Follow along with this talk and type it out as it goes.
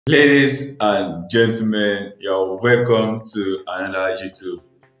Ladies and gentlemen, you're welcome to another YouTube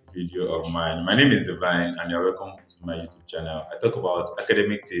video of mine. My name is Divine and you're welcome to my YouTube channel. I talk about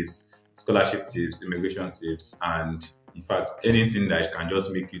academic tips, scholarship tips, immigration tips, and in fact, anything that can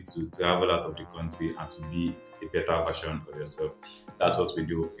just make you to travel out of the country and to be a better version of yourself. That's what we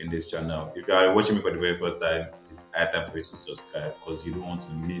do in this channel. If you are watching me for the very first time, it's high time for you to subscribe because you don't want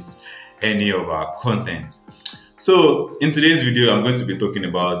to miss any of our content. So in today's video, I'm going to be talking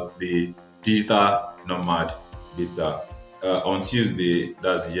about the Digital Nomad Visa. On Tuesday,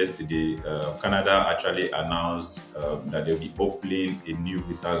 that's yesterday, Canada actually announced that they'll be opening a new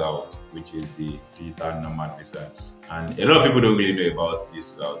visa route, which is the Digital Nomad Visa. And a lot of people don't really know about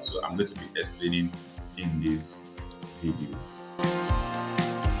this route, so I'm going to be explaining in this video.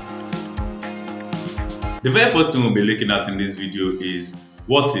 The very first thing we'll be looking at in this video is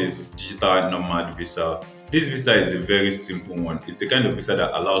what is Digital Nomad Visa. This visa is a very simple one. It's a kind of visa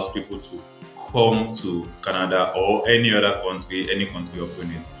that allows people to come to Canada or any other country, any country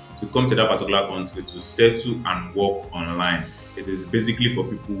offering it, to come to that particular country to settle and work online. It is basically for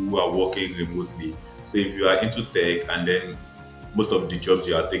people who are working remotely. So if you are into tech and then most of the jobs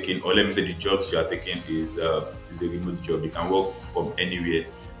you are taking, or let me say the jobs you are taking is a remote job, you can work from anywhere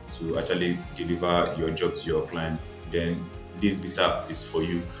to actually deliver your job to your client, then this visa is for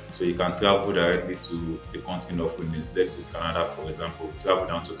you. So you can travel directly to the country offering it. Let's use Canada for example. Travel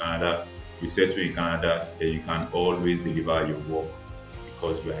down to Canada, you settle in Canada, then you can always deliver your work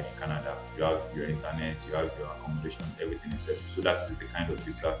because you are in Canada. You have your internet, you have your accommodation, everything is settled. So that is the kind of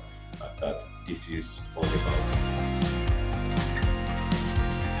visa that this is all about.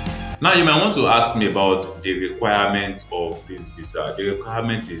 Now you might want to ask me about the requirement of this visa. The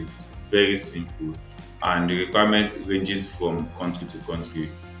requirement is very simple and the requirement ranges from country to country.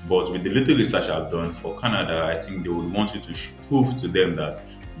 But with the little research I've done for Canada, I think they would want you to prove to them that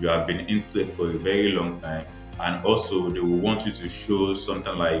you have been in tech for a very long time, and also they will want you to show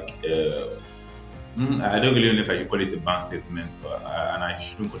something like I don't really know if I should call it a bank statement, and I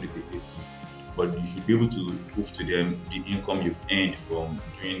shouldn't call it a payslip. But you should be able to prove to them the income you've earned from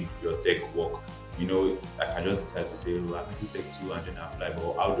doing your tech work. You know, I can just decide to say, oh, I'm into tech too, and then I apply.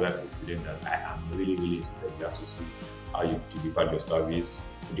 But how do I prove to them that I am really into tech? You have to see how you delivered your service,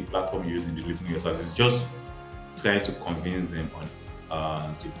 the platform you use in delivering your service. Just trying to convince them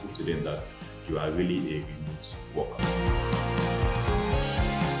on to prove to them that you are really a remote worker.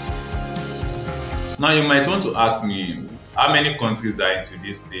 Now you might want to ask me, how many countries are into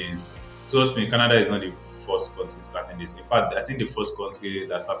these things? Trust me, Canada is not the first country starting this. In fact, I think the first country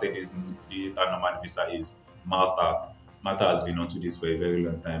that started this Digital Nomad Visa is Malta. Malta has been onto this for a very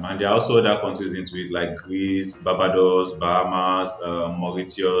long time. And there are also other countries into it like Greece, Barbados, Bahamas,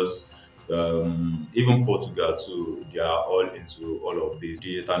 Mauritius, even Portugal too. They are all into all of this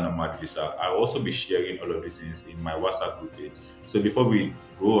Digital Nomad Visa. I'll also be sharing all of these things in my WhatsApp group page. So before we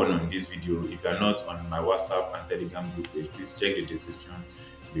go on this video, if you're not on my WhatsApp and Telegram group page, please check the description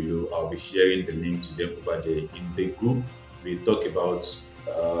below. I'll be sharing the link to them over there. In the group, we talk about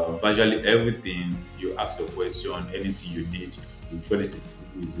virtually everything. You ask a question, anything you need, you usually see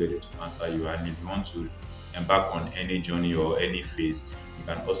who is ready to answer you. And if you want to embark on any journey or any phase, you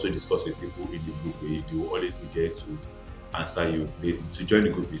can also discuss with people in the group page. They will always be there to answer you. To join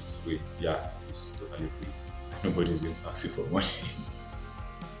the group is free. Yeah, it is totally free. Nobody is going to ask you for money.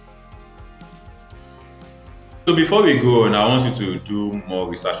 So before we go on, I want you to do more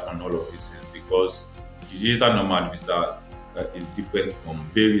research on all of these things because the Digital Nomad Visa is different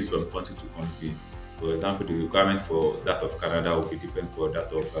varies from country to country. For example, the requirement for that of Canada will be different from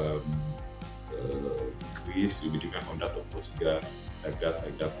that of Greece, will be different from that of Portugal, like that.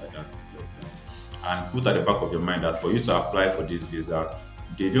 And put at the back of your mind that for you to apply for this visa,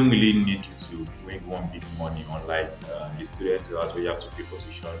 they don't really need you to bring one big money unlike the student route where you have to pay for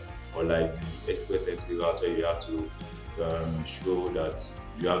tuition, or like the express entry route where you have to show that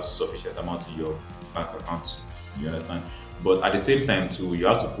you have sufficient amount in your bank account. You understand? But at the same time too, you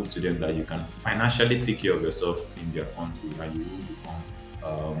have to prove to them that you can financially take care of yourself in their country and you will become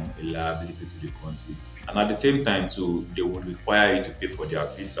a liability to the country. And at the same time too, they will require you to pay for their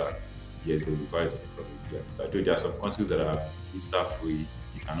visa. Yes, they will require you to pay for their visa. Though there are some countries that are visa free,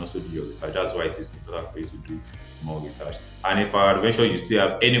 you can also do your research. That's why it is important for you to do more research. And if peradventure you still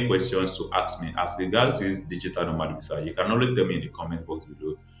have any questions to ask me as regards this Digital Nomad Visa, you can always tell me in the comment box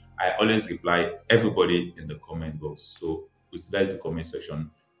below. I always reply everybody in the comment box. So utilize the comment section,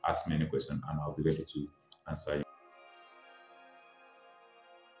 ask me any question, and I'll be ready to answer you.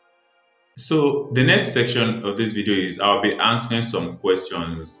 So the next section of this video is I'll be answering some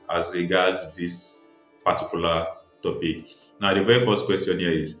questions as regards this particular topic. Now, the very first question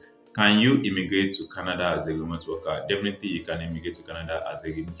here is, can you immigrate to Canada as a remote worker? Definitely, you can immigrate to Canada as a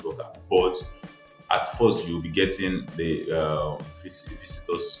remote worker, but at first you'll be getting the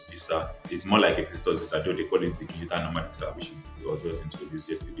visitor's visa. It's more like a visitor's visa, though they call it the digital nomad visa, which was just introduced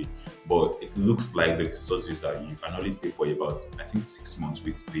yesterday. But it looks like the visitor's visa. You can only stay for about, I think, 6 months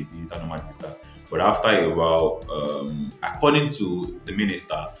with the digital nomad visa. But after a while, according to the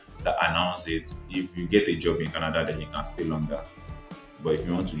minister that announced it, if you get a job in Canada, then you can stay longer. But if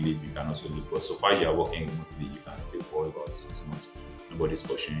you want to leave, you can also leave. But so far you are working remotely, you can stay for about 6 months. Nobody's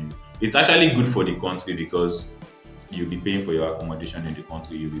forcing you. It's actually good for the country because you'll be paying for your accommodation in the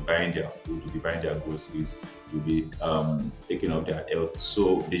country, you'll be buying their food, you'll be buying their groceries, you'll be taking up their health.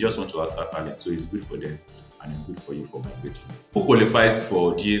 So they just want to attract talent. So it's good for them and it's good for you for migrating. Who qualifies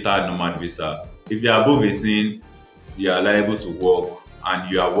for digital nomad visa? If you are above 18, you are liable to work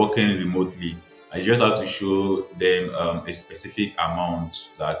and you are working remotely. I just have to show them a specific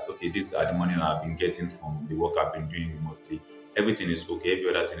amount that, okay, these are the money I've been getting from the work I've been doing remotely. Everything is okay, every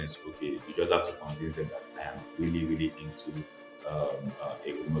other thing is okay. You just have to convince them that I am really, really into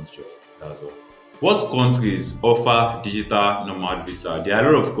a remote job. That's all. What countries offer digital nomad visa? There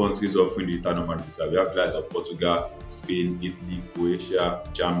are a lot of countries offering digital nomad visa. We have places like Portugal, Spain, Italy, Croatia,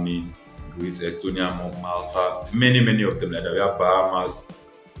 Germany, Greece, Estonia, Malta, many of them like that. We have Bahamas,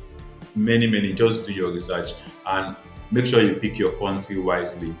 many. Just do your research and make sure you pick your country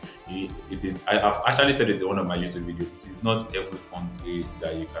wisely. I've actually said it in one of my YouTube videos. It is not every country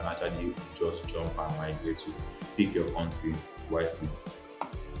that you can actually just jump and migrate to. Pick your country wisely.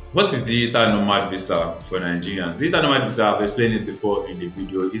 What is digital nomad visa for Nigerians? Digital nomad visa, I've explained it before in the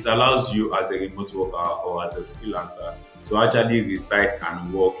video. It allows you as a remote worker or as a freelancer to actually reside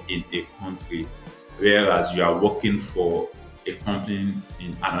and work in a country, whereas you are working for a company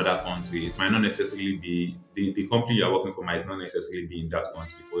in another country. It might not necessarily be the company you are working for might not necessarily be in that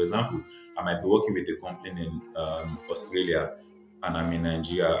country. For example, I might be working with a company in Australia and I'm in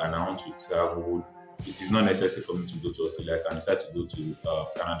Nigeria and I want to travel. It is not necessary for me to go to Australia. I can decide to go to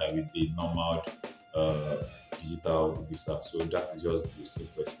Canada with the normal digital visa. So that is just the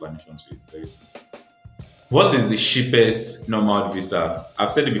simple explanation to it. Very simple. What is the cheapest nomad visa?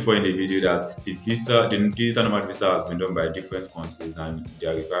 I've said it before in the video that the digital nomad visa has been done by different countries and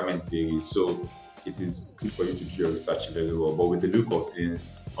their requirements vary. So it is good for you to do your research very well. But with the look of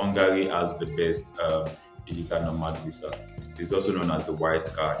things, Hungary has the best digital nomad visa. It's also known as the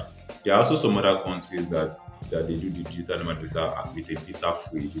white card. There are also some other countries that they do the digital nomad visa with a visa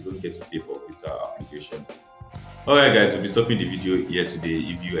free. You don't get to pay for visa application. Alright guys, we'll be stopping the video here today.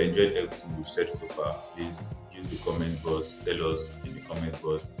 If you enjoyed everything we've said so far, please use the comment box. Tell us in the comment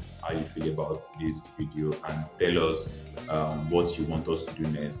box how you feel about this video and tell us what you want us to do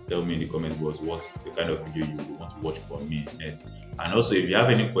next. Tell me in the comment box what the kind of video you want to watch from me next. And also, if you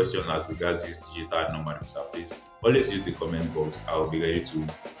have any questions as regards this digital nomad visa, please always use the comment box. I will be ready to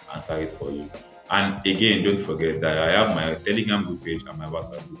answer it for you. And again, don't forget that I have my Telegram group page and my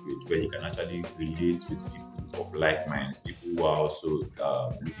WhatsApp group page where you can actually relate with people of like minds, people who are also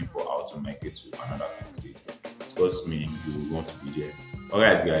looking for how to migrate to another country. Trust me, you want to be there.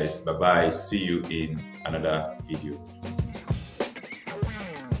 Alright guys, bye bye. See you in another video.